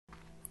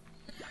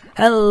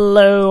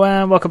Hello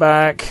and welcome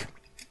back.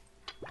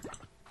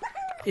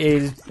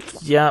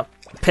 Yeah,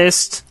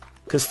 pissed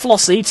because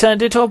Flossie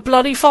turned into a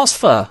bloody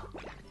phosphor.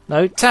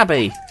 No,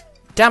 Tabby.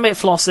 Damn it,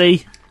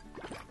 Flossie.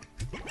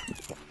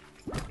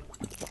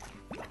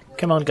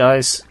 Come on,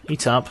 guys,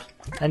 eat up.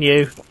 And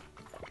you.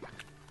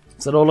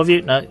 Is that all of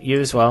you? No, you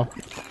as well.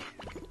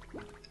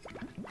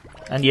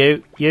 And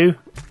you.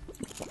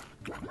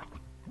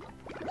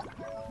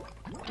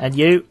 And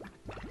you.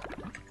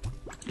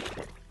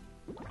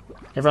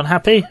 Everyone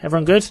happy?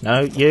 Everyone good?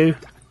 No, you.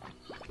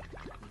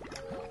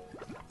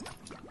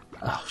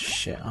 Oh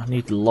shit, I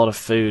need a lot of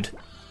food.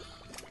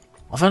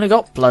 I've only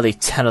got bloody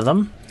 10 of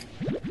them.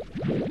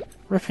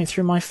 Ripping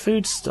through my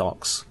food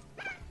stocks.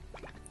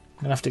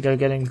 I'm gonna have to go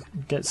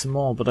get some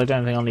more, but I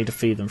don't think I'll need to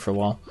feed them for a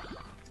while.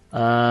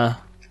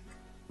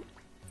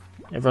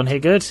 Everyone here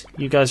good?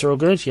 You guys are all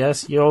good?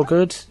 Yes. You're all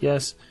good?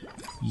 Yes.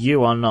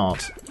 You are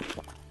not.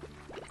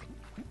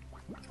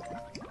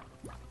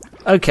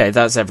 Okay,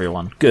 that's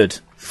everyone. Good.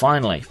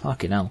 Finally.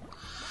 Fucking hell.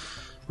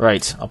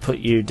 Right, I'll put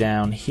you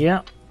down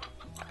here.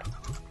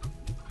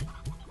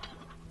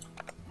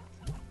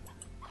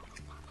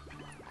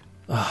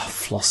 Ah,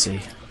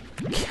 Flossie.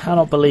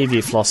 Cannot believe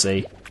you,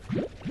 Flossie.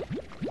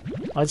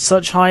 I had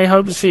such high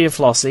hopes for you,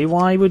 Flossie.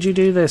 Why would you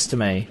do this to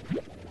me?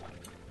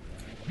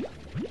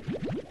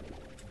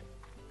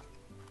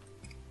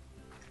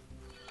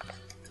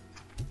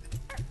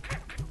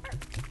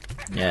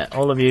 Yeah,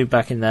 all of you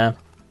back in there.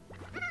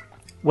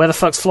 Where the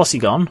fuck's Flossie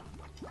gone?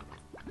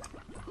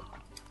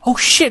 Oh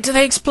shit, do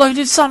they explode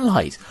in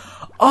sunlight?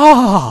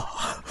 Oh!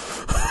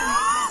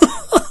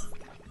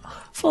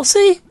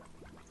 Flossie?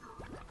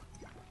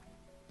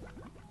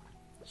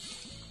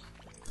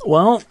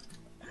 Well,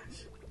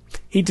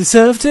 he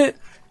deserved it.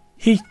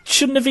 He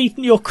shouldn't have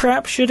eaten your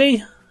crap, should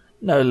he?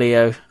 No,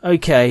 Leo.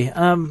 Okay,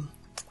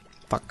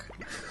 fuck.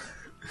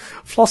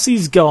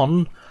 Flossie's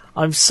gone.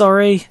 I'm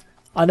sorry.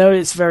 I know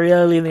it's very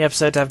early in the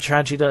episode to have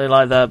tragedy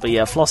like that, but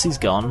yeah, Flossie's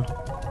gone.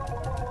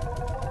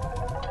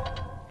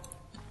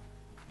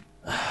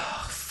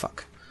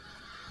 Fuck.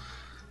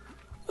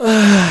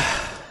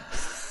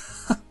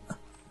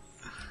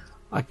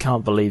 I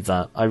can't believe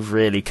that. I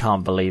really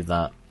can't believe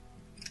that.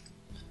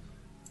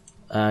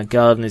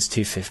 Garden is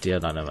 250, I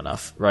don't have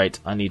enough. Right,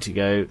 I need to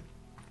go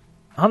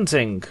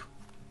hunting.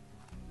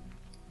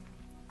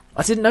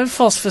 I didn't know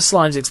phosphor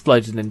slimes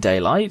exploded in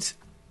daylight.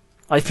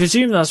 I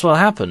presume that's what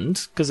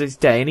happened, because it's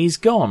day and he's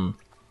gone.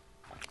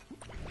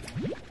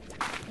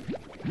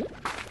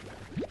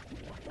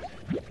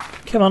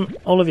 Come on,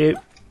 all of you.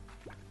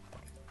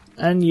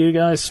 And you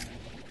guys.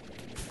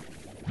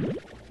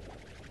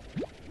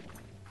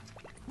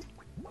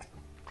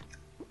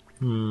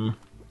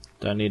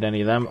 Don't need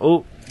any of them.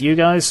 Oh, you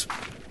guys.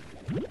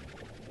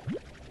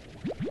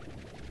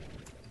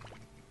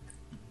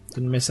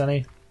 Didn't miss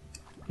any?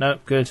 No,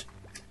 good.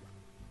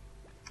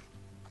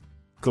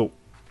 Cool.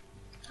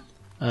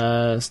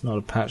 It's not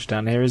a patch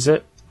down here, is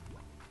it?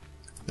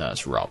 No,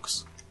 it's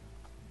rocks.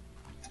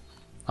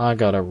 I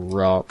got a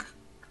rock.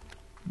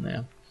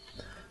 Yeah.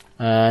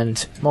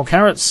 And more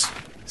carrots.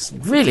 It's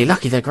really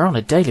lucky they grow on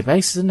a daily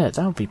basis, isn't it?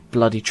 That would be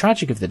bloody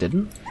tragic if they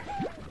didn't.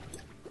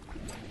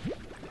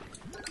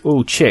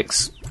 Ooh,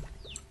 chicks.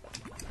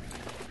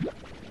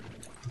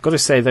 I've got to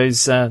say,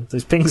 those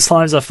pink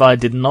slimes I fired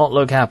did not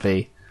look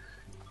happy.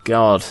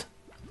 God.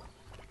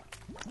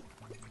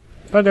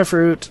 Bugger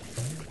fruit.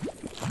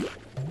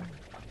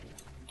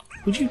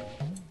 Would you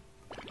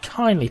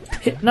kindly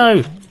pit?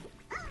 No!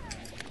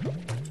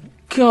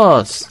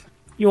 God!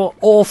 You're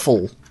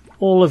awful.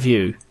 All of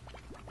you.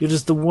 You're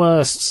just the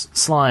worst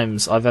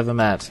slimes I've ever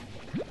met.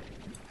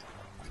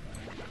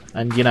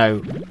 And, you know,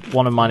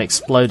 one of mine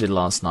exploded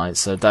last night,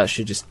 so that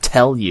should just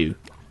tell you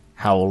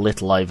how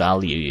little I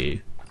value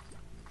you.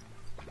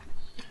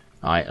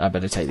 Alright, I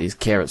better take these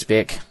carrots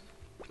back.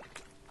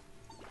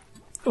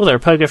 Oh, there are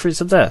pogo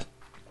fruits up there.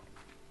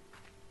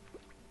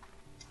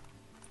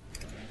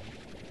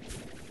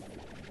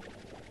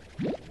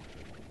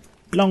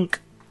 Blonk.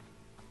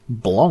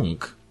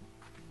 Blonk?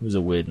 It was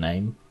a weird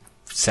name.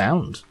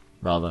 Sound,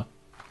 rather.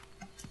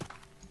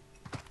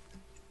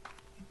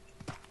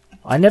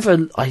 I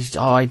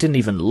didn't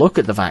even look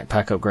at the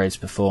backpack upgrades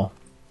before.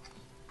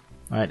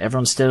 Right,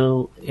 everyone's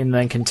still in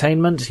their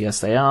containment? Yes,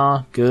 they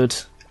are. Good.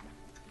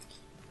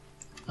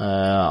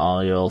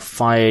 I'll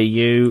fire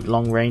you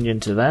long range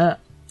into there.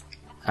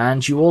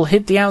 And you all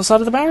hit the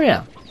outside of the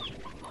barrier.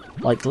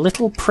 Like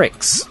little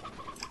pricks.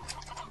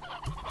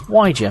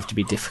 Why do you have to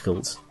be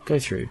difficult? Go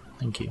through.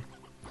 Thank you.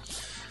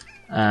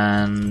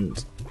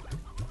 And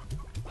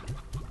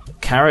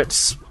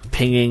carrots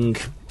pinging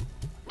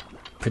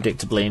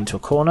predictably into a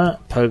corner.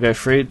 Pogo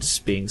fruits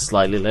being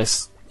slightly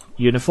less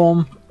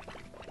uniform.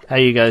 How are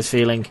you guys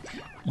feeling?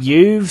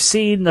 You've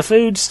seen the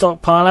food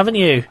stockpile, haven't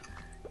you?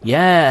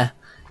 Yeah,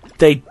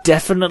 they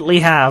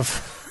definitely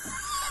have.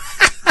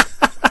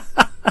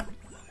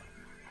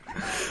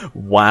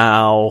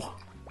 Wow.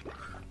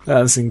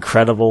 That's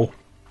incredible.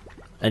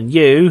 And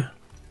you?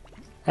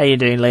 How you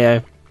doing,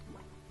 Leo?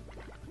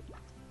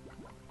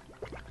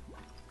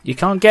 You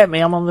can't get me.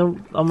 I'm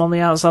on the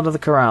outside of the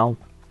corral.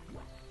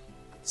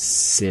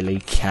 Silly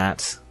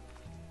cat.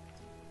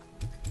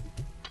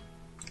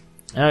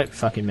 Oh,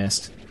 fucking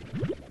missed.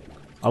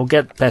 I'll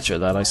get better at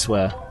that, I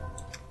swear.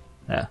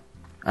 Yeah.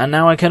 And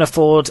now I can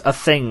afford a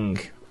thing.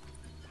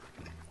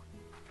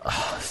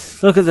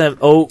 Look at them.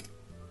 Oh,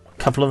 a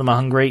couple of them are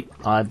hungry.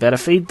 I better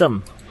feed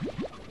them.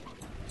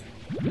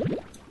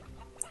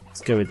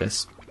 Let's go with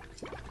this.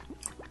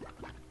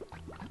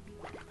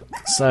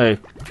 So,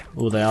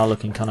 oh, they are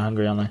looking kind of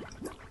hungry, aren't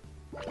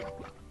they?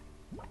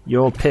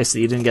 You're pissed that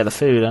you didn't get the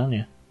food, aren't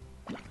you?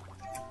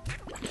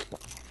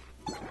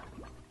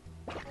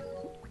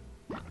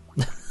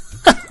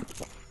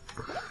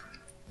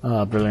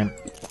 Ah, oh, brilliant.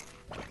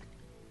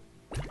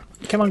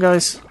 Come on,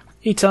 guys.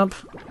 Eat up.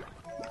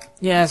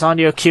 Yes, on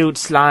your cute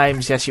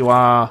slimes. Yes, you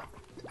are.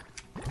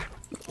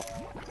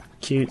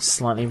 Cute,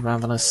 slightly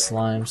ravenous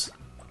slimes.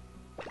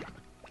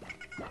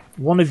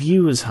 One of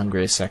you was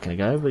hungry a second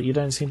ago, but you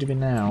don't seem to be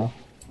now.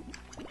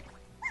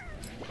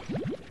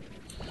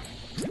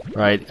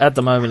 Right, at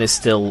the moment it's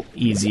still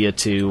easier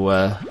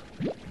to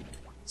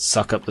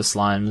suck up the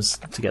slimes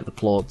to get the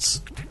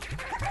plorts.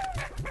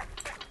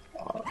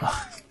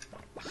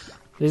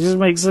 They just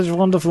make such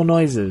wonderful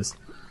noises.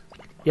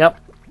 Yep.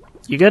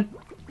 You good?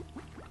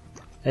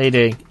 How you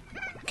doing?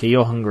 Okay,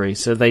 you're hungry,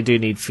 so they do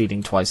need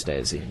feeding twice a day,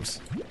 it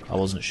seems. I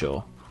wasn't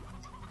sure.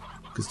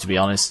 Because to be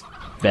honest,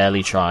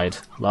 barely tried.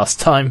 Last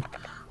time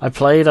I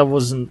played, I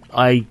don't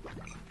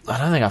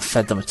think I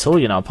fed them at all,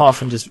 you know, apart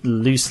from just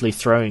loosely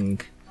throwing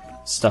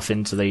stuff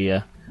into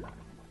the,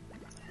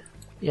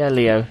 Yeah,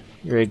 Leo,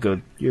 you're a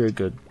good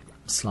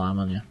slime,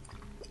 aren't you?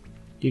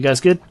 You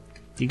guys good?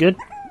 You good?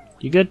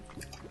 You good?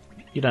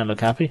 You don't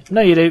look happy. No,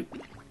 you do.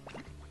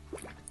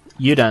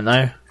 You don't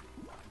know.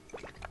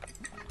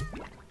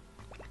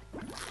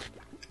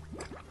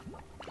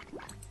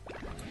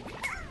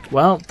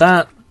 Well,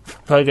 that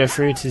pogo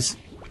fruit is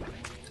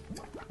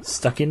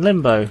stuck in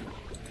limbo.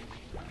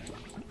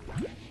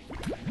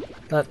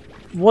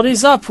 What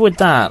is up with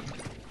that?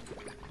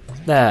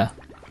 There.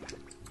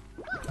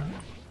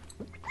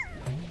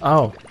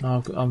 Oh,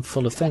 no, I'm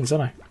full of things,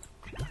 aren't I?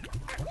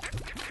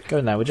 Go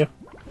in there, would you?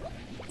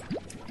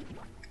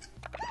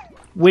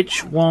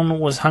 Which one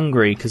was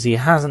hungry? Because he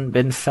hasn't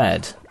been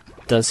fed.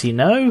 Does he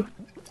know?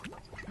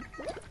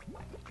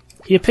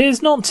 He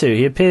appears not to.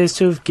 He appears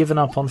to have given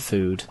up on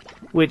food.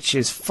 Which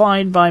is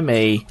fine by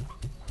me.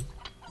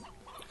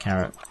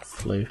 Carrot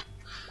flew.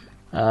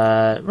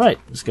 Right,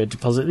 let's go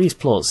deposit these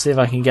plorts. See if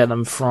I can get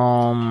them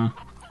from,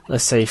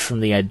 let's say, from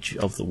the edge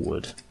of the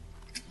wood.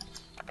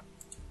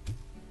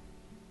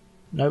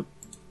 Nope.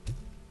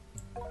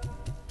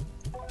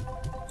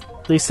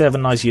 At least they have a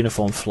nice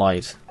uniform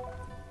flight.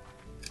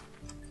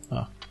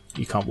 Oh,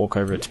 you can't walk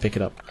over it to pick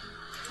it up.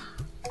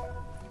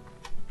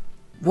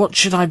 What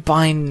should I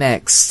buy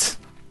next?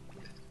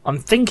 I'm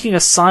thinking a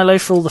silo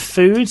for all the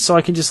food, so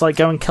I can just like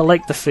go and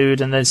collect the food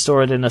and then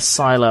store it in a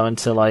silo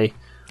until I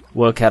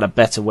work out a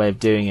better way of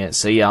doing it.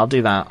 So yeah, I'll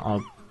do that.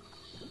 I'll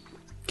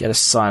get a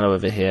silo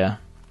over here.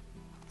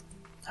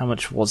 How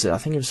much was it? I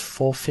think it was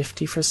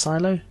 $4.50 for a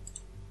silo.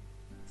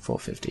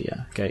 $4.50,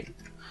 yeah. Okay.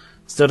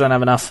 Still don't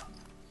have enough.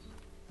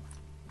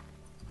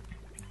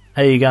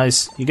 Hey, you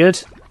guys. You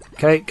good?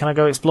 Okay, can I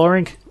go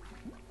exploring?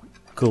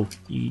 Cool.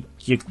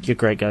 You're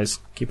great, guys.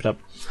 Keep it up.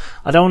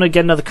 I don't want to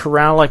get another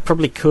corral. I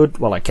probably could.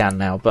 Well, I can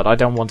now, but I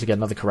don't want to get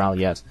another corral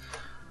yet.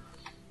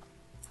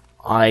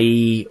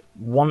 I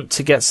want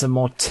to get some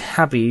more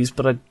tabbies,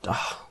 but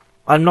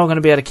I'm not going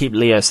to be able to keep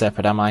Leo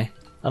separate, am I?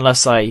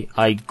 Unless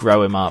I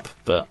grow him up,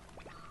 but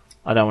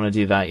I don't want to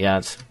do that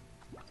yet.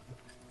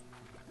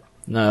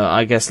 No,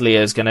 I guess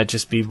Leo's going to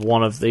just be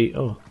one of the...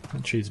 Oh,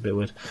 that tree's a bit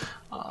weird.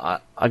 I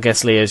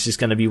guess Leo's just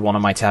going to be one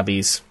of my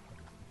tabbies.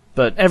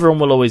 But everyone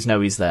will always know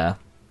he's there.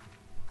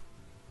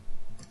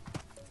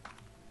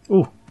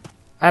 Ooh,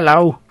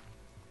 hello.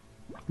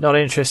 Not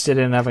interested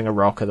in having a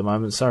rock at the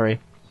moment, sorry.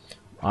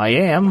 I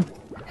am,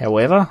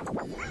 however.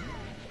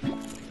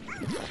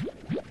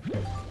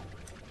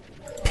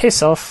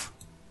 Piss off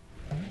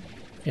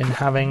in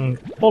having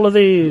all of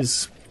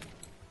these.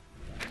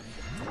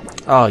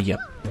 Oh, you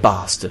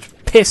bastard.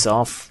 Piss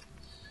off.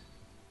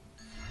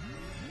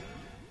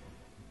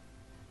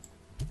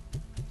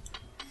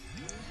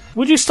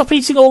 Would you stop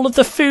eating all of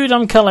the food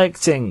I'm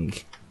collecting?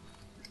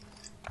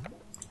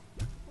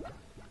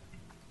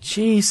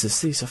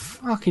 Jesus, these are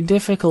fucking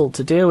difficult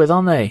to deal with,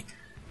 aren't they?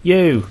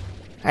 You.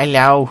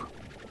 Hello.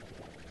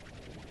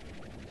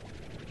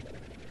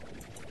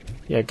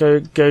 Yeah,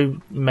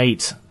 go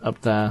mate up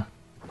there.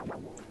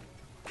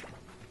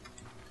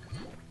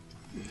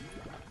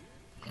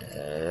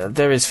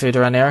 There is food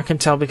around here, I can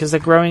tell, because they're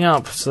growing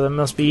up. So they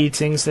must be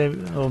eating,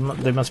 or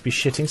they must be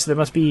shitting, so they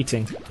must be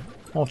eating.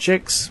 More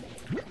chicks.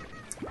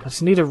 I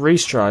just need a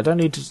roostro. I don't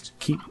need to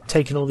keep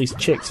taking all these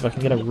chicks if I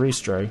can get a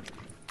roostro.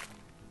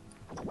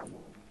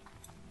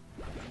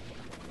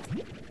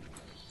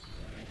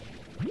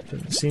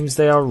 It seems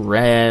they are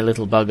rare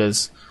little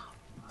buggers.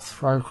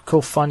 I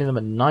recall finding them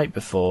at night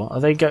before.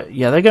 Are they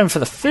Yeah, they're going for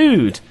the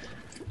food.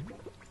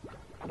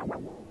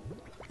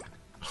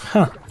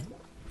 Huh.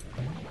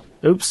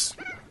 Oops.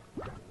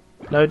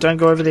 No, don't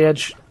go over the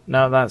edge.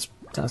 No, that's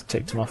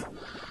ticked him off.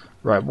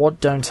 Right, what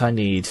don't I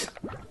need?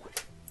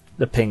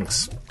 The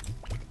pinks.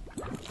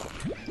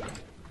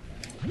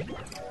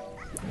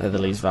 They're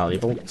the least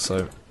valuable,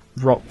 so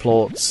rock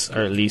plorts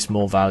are at least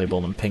more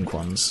valuable than pink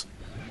ones.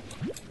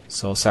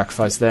 So I'll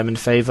sacrifice them in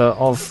favour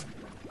of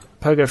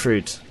pogo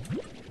fruit.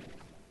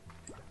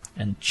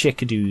 And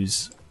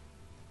chickadoos.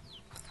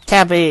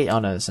 Tabby! Oh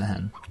no, it's a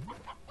hen.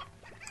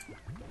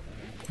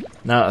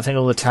 No, I think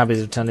all the tabbies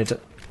have turned into...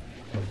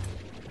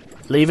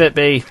 Leave it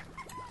be!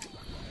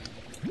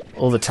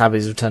 All the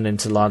tabbies have turned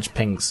into large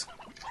pinks.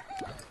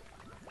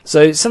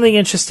 So something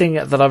interesting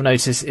that I've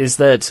noticed is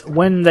that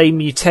when they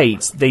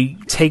mutate, they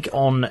take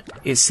on,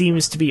 it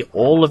seems to be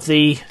all of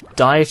the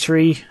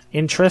dietary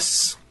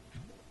interests.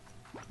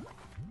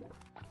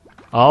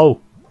 Oh,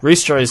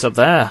 Roostro is up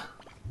there.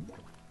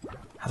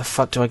 How the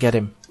fuck do I get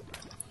him?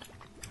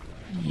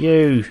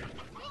 You.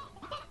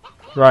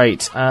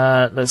 Right,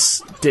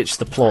 let's ditch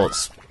the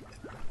plorts.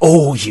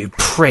 Oh, you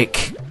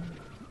prick!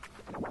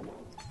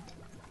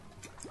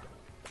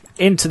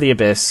 Into the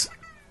abyss.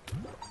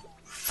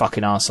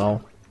 Fucking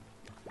arsehole.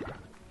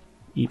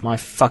 Eat my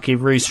fucking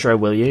roostro,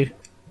 will you?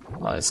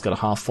 Oh, it's got a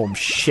half-formed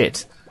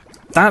shit.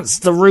 That's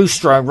the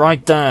roostro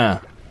right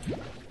there.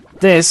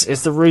 This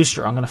is the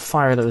roostro. I'm going to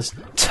fire it at this.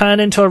 Turn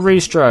into a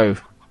roostro.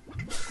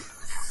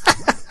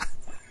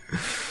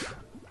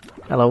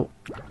 Hello.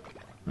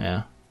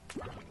 Yeah.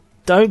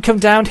 Don't come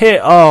down here.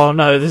 Oh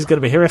no, this is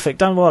going to be horrific.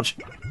 Don't watch.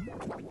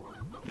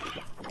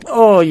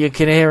 Oh, you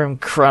can hear him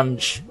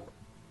crunch.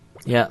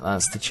 Yeah,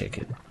 that's the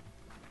chicken.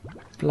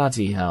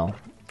 Bloody hell.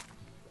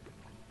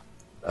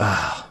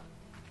 Ugh.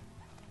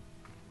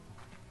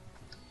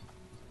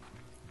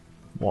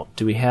 What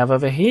do we have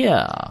over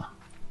here?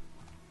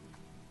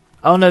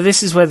 Oh no,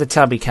 this is where the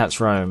tabby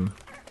cats roam.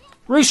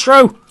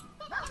 Roostro!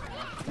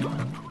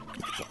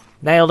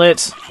 Nailed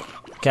it.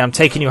 Okay, I'm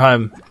taking you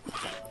home.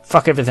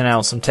 Fuck everything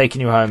else, I'm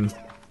taking you home.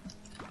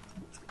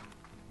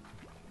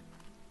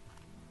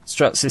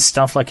 Struts his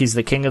stuff like he's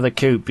the king of the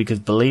coop, because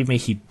believe me,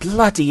 he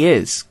bloody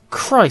is.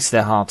 Christ,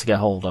 they're hard to get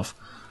hold of.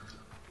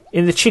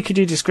 In the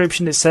chickadee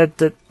description it said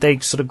that they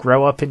sort of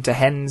grow up into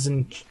hens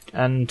and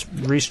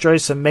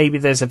roostros, so maybe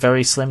there's a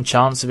very slim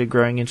chance of it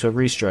growing into a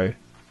roostro.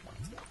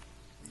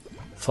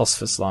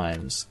 Phosphor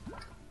slimes.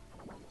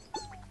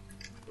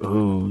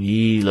 Ooh,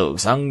 he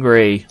looks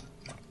hungry.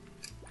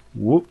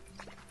 Whoop.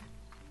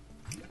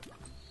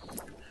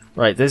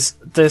 Right, there's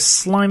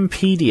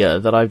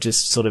Slimepedia that I've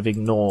just sort of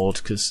ignored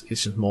because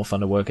it's just more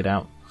fun to work it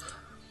out.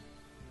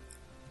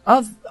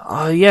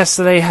 Oh yes,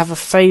 so they have a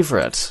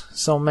favourite.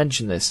 Someone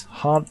mentioned this.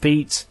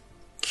 Heartbeat,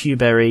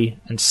 Q-berry,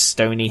 and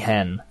Stony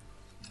Hen.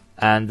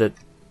 And that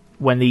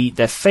when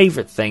their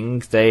favourite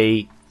thing,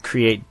 they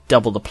create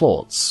double the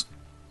plorts.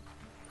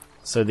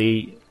 So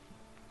the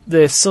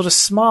sort of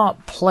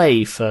smart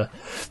play for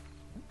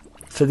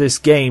this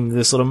game,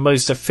 the sort of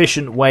most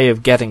efficient way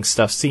of getting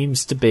stuff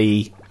seems to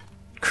be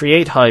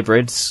create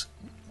hybrids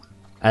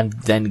and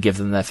then give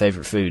them their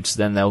favourite foods.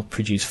 Then they'll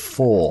produce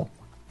 4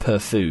 per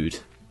food.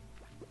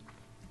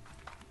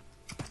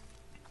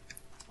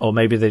 Or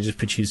maybe they just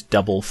produce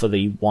double for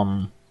the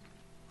one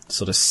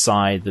sort of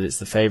side that it's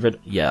the favourite.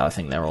 Yeah, I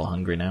think they're all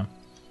hungry now.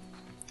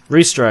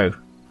 Roostro.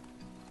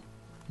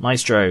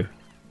 Maestro.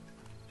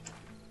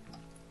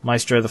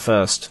 Maestro the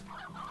first.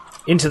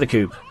 Into the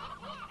coop.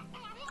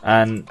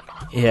 And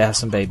yeah,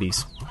 some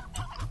babies.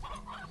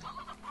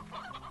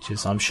 Which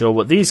is, I'm sure,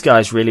 what these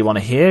guys really want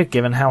to hear,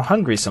 given how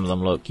hungry some of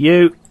them look.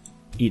 You!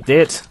 Eat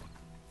that.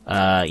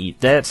 Eat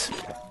that.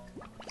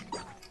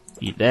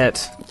 Eat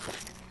that.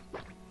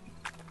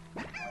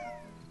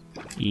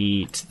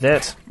 Eat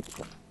that.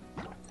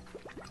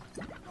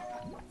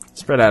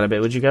 Spread out a bit,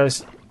 would you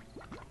guys?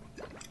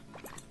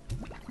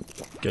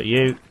 Got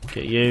you.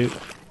 Get you.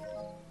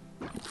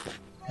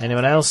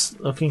 Anyone else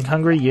looking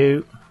hungry?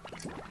 You.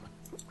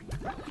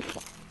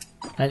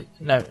 And,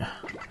 no.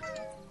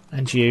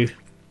 And you.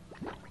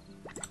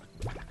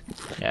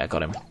 Yeah, I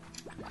got him.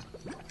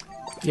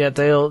 Yeah,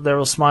 they're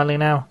all smiling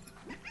now.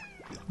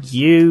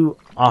 You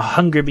are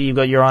hungry, but you've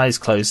got your eyes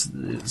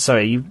closed.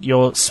 Sorry,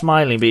 you're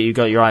smiling, but you've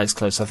got your eyes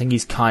closed. I think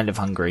he's kind of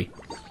hungry.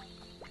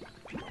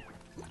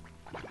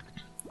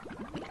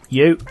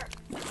 You.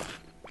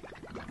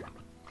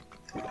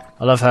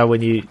 I love how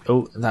when you...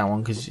 Oh, that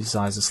one, because his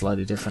eyes are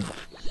slightly different.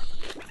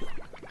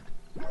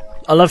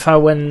 I love how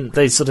when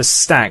they sort of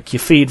stack, you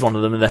feed one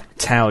of them and the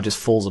tower just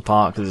falls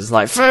apart because it's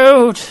like,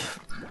 food!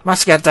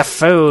 Must get the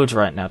food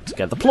right now to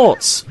get the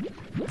plorts.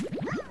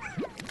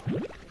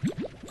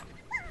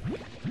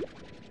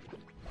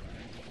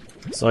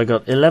 So I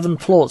got 11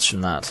 plorts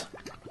from that.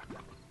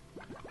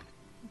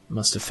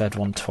 Must have fed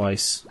one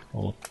twice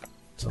or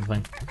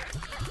something.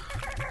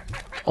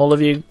 All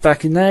of you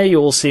back in there, you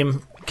all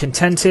seem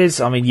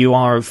contented. I mean, you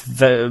are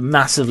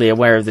massively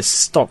aware of this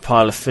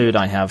stockpile of food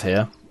I have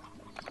here.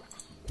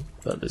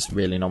 But there's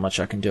really not much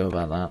I can do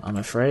about that, I'm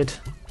afraid.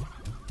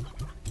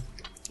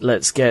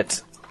 Let's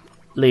get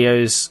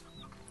Leo's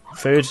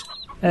food.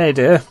 Hey,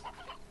 dear.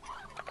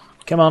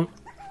 Come on.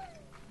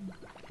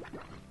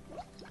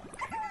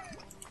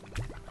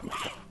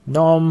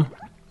 Nom.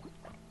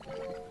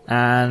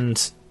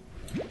 And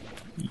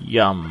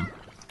yum.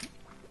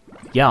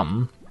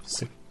 Yum.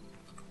 So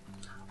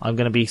I'm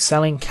going to be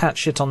selling cat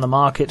shit on the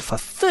market for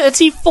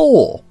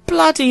 34!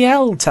 Bloody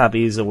hell,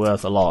 tabbies are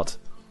worth a lot.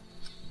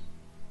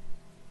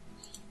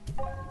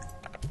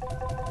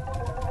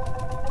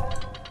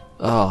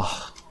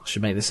 Oh, I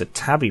should make this a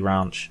tabby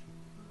ranch.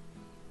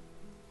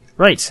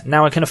 Right,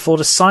 now I can afford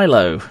a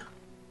silo.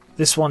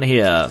 This one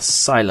here,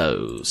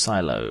 silo.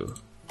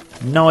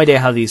 No idea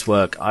how these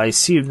work. I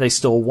assume they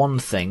store one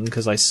thing,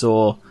 because I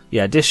saw,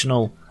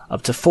 additional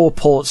up to 4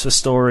 ports for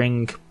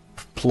storing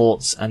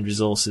plots and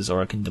resources,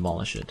 or I can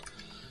demolish it.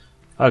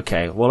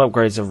 Okay, well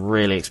upgrades are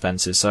really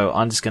expensive, so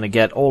I'm just going to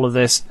get all of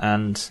this,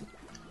 and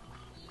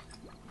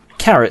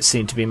carrots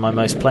seem to be my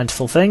most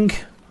plentiful thing,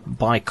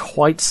 by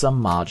quite some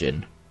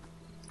margin.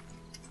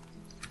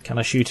 Can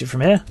I shoot it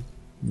from here?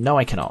 No,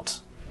 I cannot.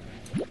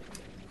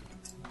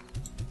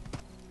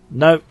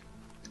 Nope.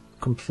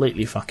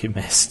 Completely fucking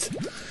missed.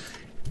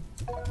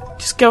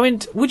 Just go in.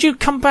 Would you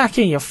come back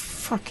in, you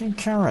fucking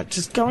carrot?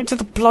 Just go into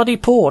the bloody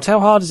port. How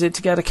hard is it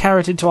to get a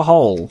carrot into a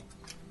hole?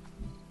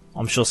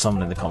 I'm sure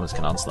someone in the comments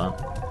can answer that.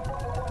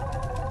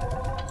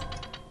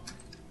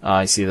 Oh,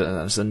 I see that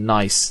there's a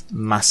nice,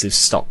 massive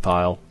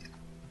stockpile.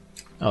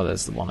 Oh,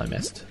 there's the one I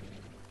missed.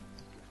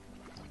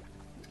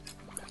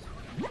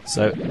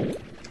 So,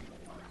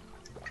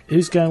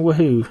 who's going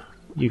woohoo?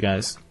 You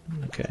guys.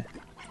 Okay.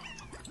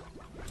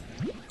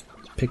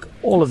 Pick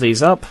all of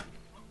these up.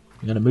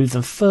 I'm going to move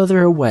them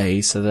further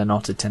away so they're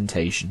not a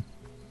temptation.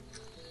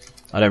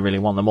 I don't really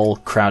want them all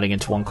crowding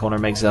into one corner.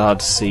 It makes it hard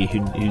to see who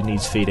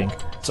needs feeding.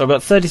 So I've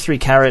got 33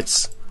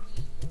 carrots,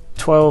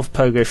 12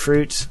 pogo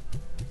fruit.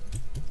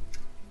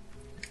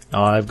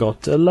 I've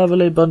got a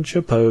lovely bunch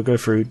of pogo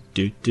fruit.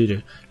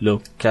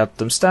 Look at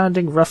them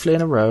standing roughly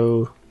in a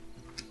row.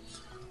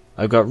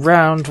 I've got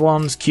round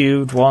ones,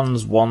 cubed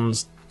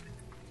ones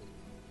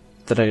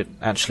that are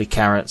actually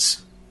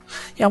carrots.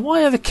 Yeah,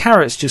 why are the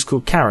carrots just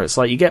called carrots?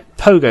 Like, you get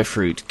pogo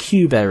fruit,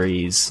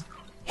 Q-berries,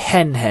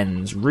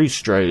 hens,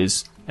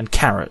 roostros, and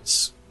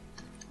carrots.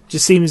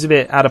 Just seems a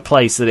bit out of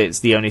place that it's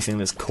the only thing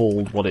that's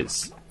called what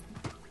it's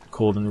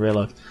called in real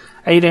life.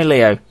 How you doing,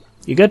 Leo?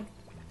 You good?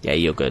 Yeah,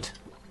 you're good.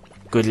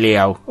 Good,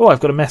 Leo. Oh, I've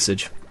got a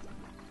message.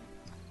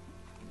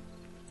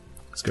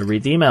 Let's go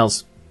read the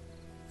emails.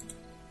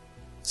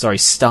 Sorry,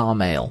 Star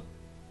Mail.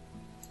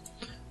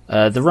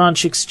 The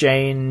Ranch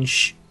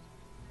Exchange,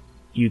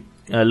 you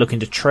looking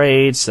to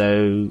trade,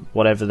 so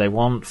whatever they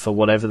want for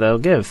whatever they'll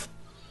give.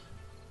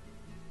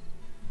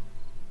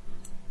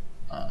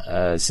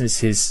 Since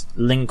his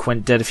link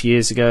went dead a few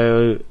years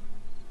ago.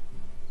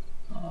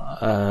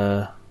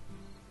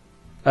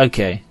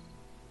 Okay.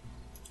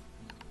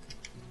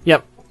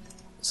 Yep.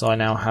 So I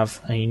now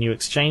have a new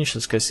exchange.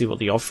 Let's go see what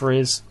the offer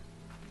is.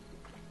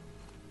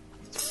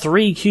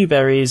 3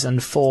 Q-berries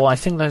and 4, I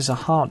think those are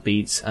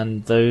heartbeats,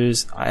 and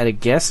those, I had a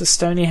guess, are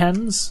stony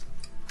hens?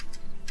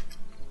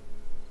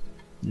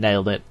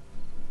 Nailed it.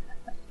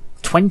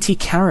 20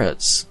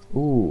 carrots.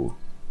 Ooh.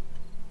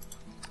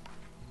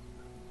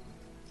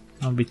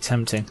 That'll be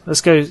tempting.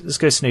 Let's go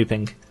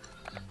snooping.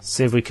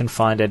 See if we can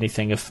find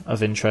anything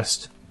of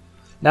interest.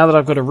 Now that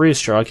I've got a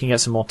rooster, I can get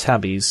some more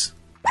tabbies.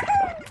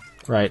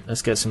 Right,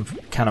 let's get some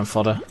cannon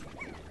fodder.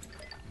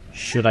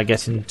 Should I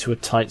get into a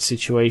tight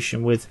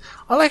situation with...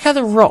 I like how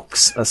the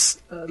rocks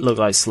look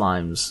like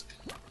slimes.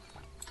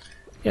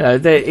 You know,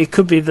 it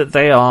could be that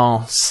they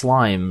are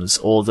slimes,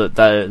 or that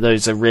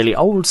those are really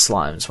old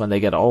slimes. When they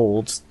get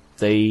old,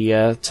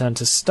 they turn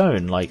to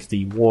stone, like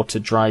the water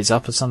dries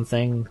up or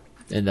something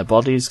in their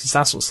bodies, because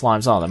that's what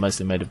slimes are. They're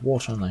mostly made of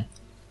water, aren't they?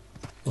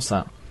 What's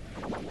that?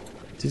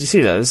 Did you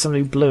see that? There's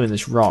something blue in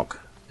this rock.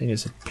 I think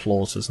it's a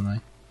plort or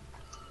something.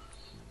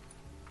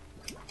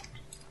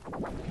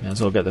 May as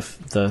well get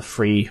the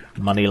free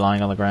money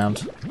lying on the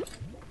ground.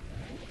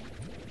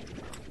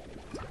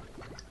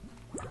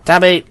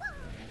 Tabby!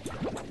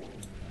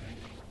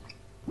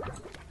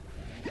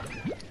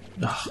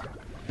 Ugh.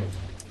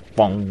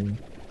 Bong.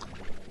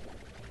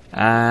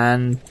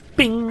 And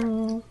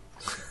bing!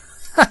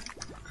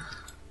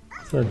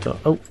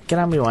 Oh, get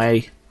out of my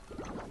way.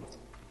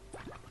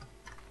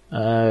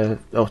 Oh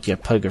yeah,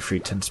 pogo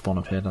fruit tend to spawn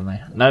up here, don't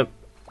they? Nope,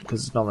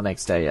 because it's not the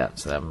next day yet,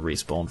 so they haven't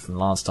respawned from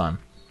last time.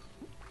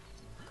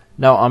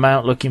 No, I'm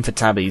out looking for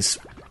tabbies,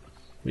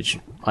 which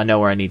I know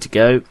where I need to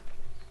go.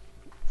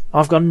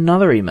 I've got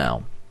another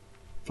email.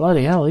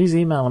 Bloody hell, he's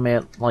emailing me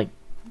at, like,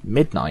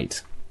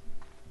 midnight.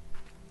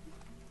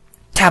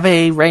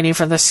 Tabby, raining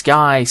from the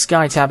sky,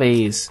 sky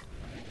tabbies.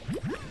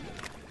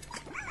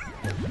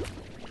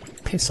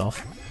 Piss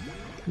off.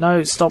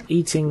 No, stop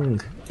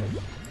eating.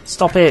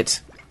 Stop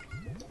it.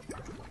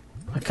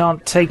 I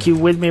can't take you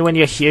with me when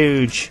you're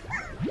huge.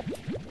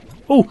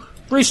 Oh,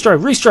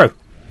 roostro.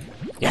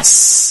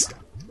 Yes.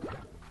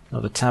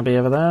 Another tabby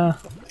over there.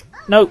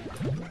 Nope.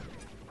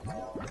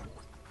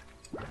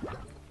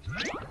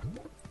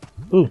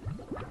 Ooh,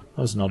 that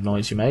was an odd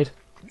noise you made.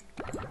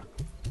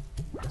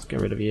 Let's get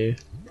rid of you.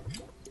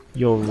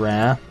 You're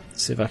rare.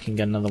 Let's see if I can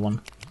get another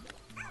one.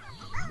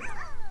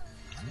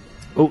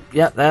 Oh,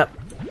 yeah, there.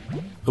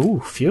 Ooh,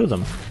 few of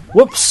them.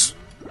 Whoops!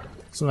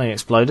 Something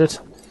exploded.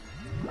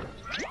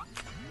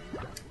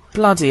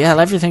 Bloody hell,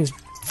 everything's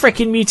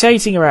freaking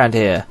mutating around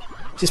here.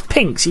 Just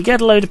pinks. You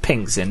get a load of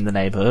pinks in the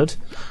neighbourhood,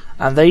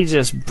 and they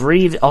just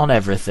breed on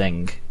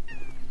everything.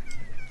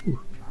 Ooh.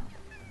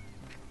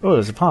 Oh,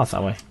 there's a path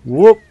that way.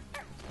 Whoop!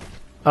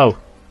 Oh.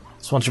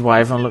 Just wondering why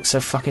everyone looks so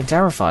fucking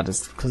terrified.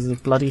 It's because of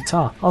the bloody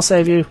tar. I'll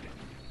save you.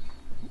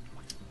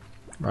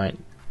 Right.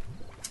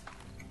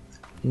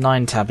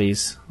 9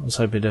 tabbies. I was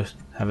hoping to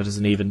have it as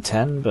an even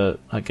 10, but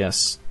I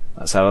guess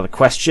that's out of the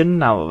question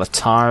now that the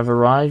tar have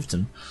arrived,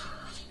 and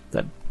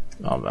that,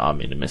 I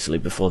mean, admittedly,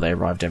 before they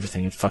arrived,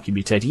 everything had fucking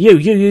mutated.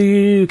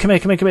 You, come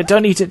here,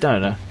 don't eat it,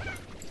 no.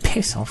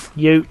 Piss off,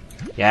 you.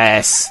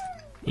 Yes!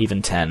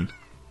 Even 10.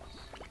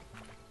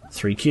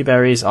 3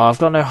 Q-berries. Oh, I've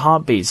got no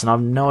heartbeats, and I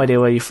have no idea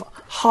where you...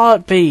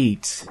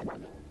 Heartbeat!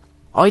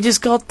 I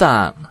just got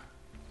that!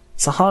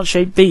 It's a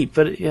heart-shaped beat,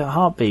 but yeah,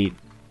 heartbeat.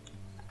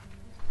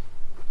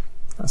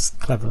 That's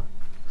clever.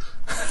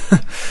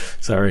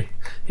 Sorry.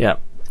 Yeah.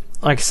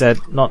 Like I said,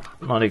 not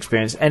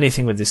experienced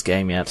anything with this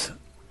game yet,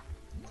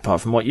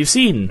 apart from what you've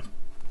seen.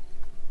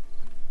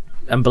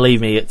 And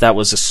believe me, that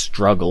was a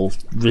struggle,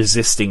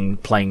 resisting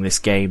playing this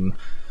game,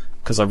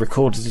 because I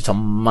recorded it on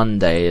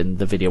Monday and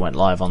the video went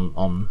live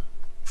on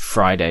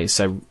Friday,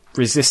 so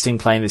resisting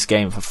playing this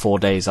game for 4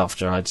 days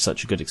after I had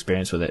such a good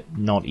experience with it,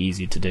 not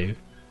easy to do.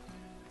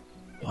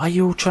 Why are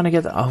you all trying to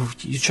get... Oh,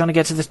 you're trying to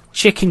get to the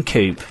chicken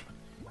coop,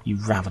 you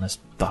ravenous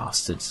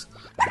bastards.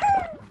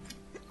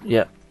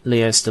 Yep,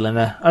 Leo's still in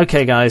there.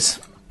 Okay, guys.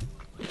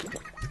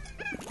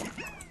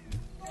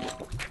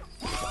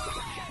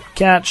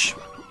 Catch.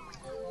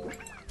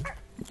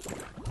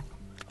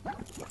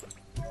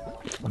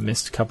 I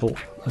missed a couple.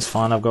 That's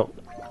fine. I've got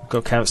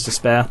carrots to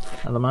spare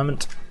at the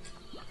moment.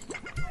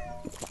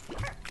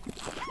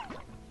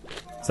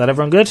 Is that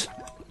everyone good?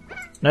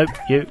 Nope.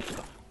 You.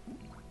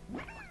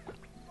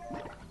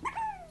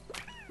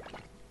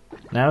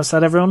 Now is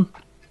that everyone?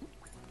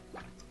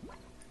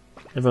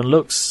 Everyone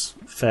looks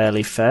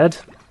fairly fed.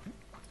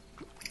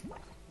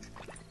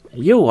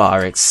 You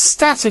are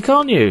ecstatic,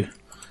 aren't you?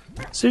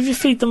 So if you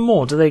feed them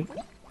more, do they...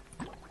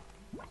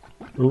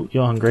 Oh,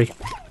 you're hungry.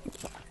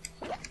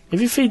 If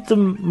you feed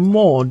them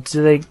more,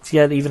 do they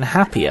get even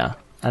happier?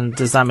 And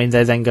does that mean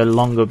they then go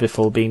longer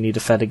before being need to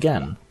fed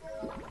again?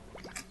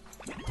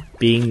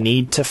 Being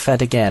need to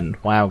fed again.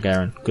 Wow,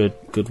 Geran.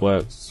 Good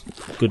work.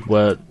 Good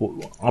word.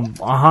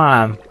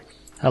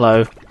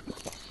 Hello.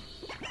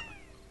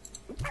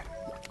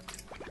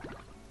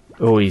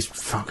 Oh, he's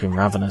fucking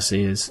ravenous,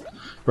 he is.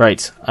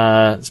 Right,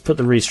 let's put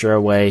the rooster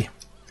away.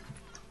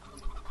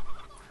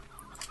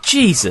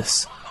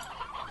 Jesus!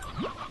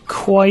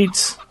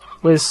 Quite...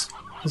 Where's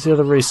the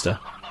other rooster?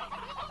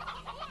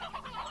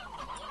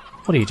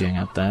 What are you doing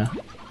out there?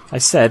 I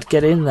said,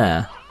 get in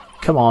there.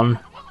 Come on,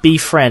 be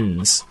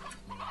friends.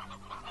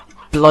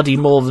 Bloody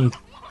more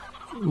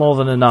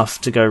than enough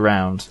to go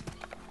round.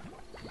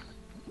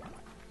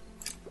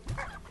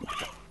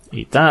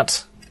 Eat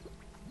that.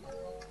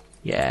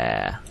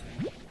 Yeah.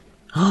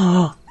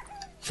 Oh,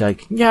 she's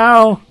like,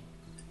 no.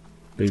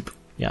 Boop.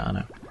 Yeah, I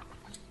know.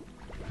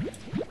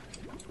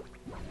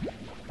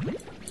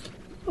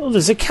 Oh,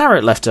 there's a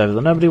carrot left over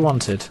that nobody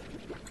wanted.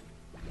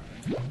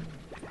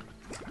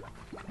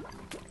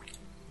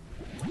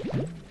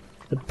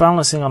 They're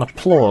balancing on a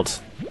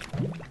plort.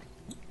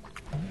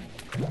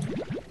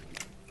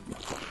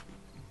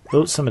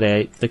 Oh, somebody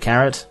ate the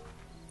carrot.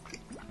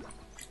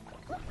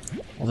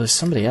 Although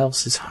somebody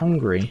else is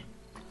hungry.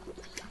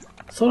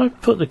 I thought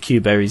I'd put the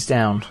Q-berries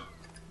down.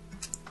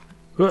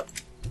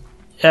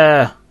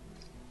 Yeah.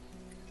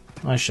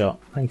 Nice shot.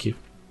 Thank you.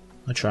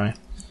 I try.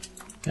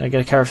 Can I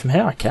get a carrot from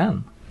here? I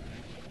can.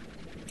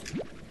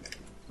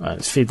 Right,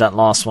 let's feed that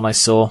last one I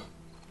saw.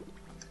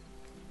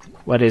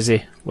 Where is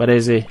he? Where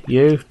is he?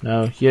 You?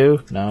 No.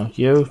 You? No.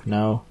 You?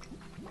 No.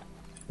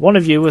 One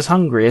of you was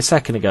hungry a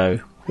second ago.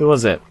 Who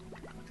was it?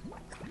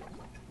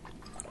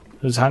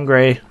 Who's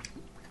hungry?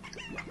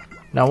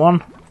 No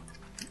one?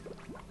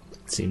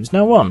 Seems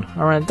no one.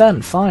 Alright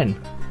then, fine.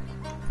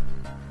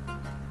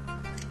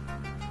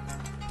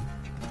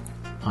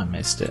 I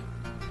missed it.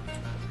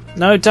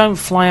 No, don't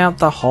fly out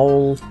the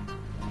hole.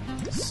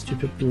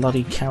 Stupid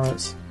bloody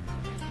carrots.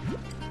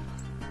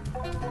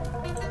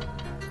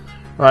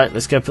 Right,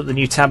 let's go put the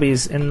new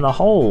tabbies in the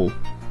hole.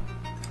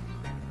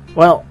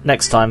 Well,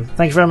 next time.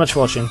 Thank you very much for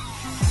watching.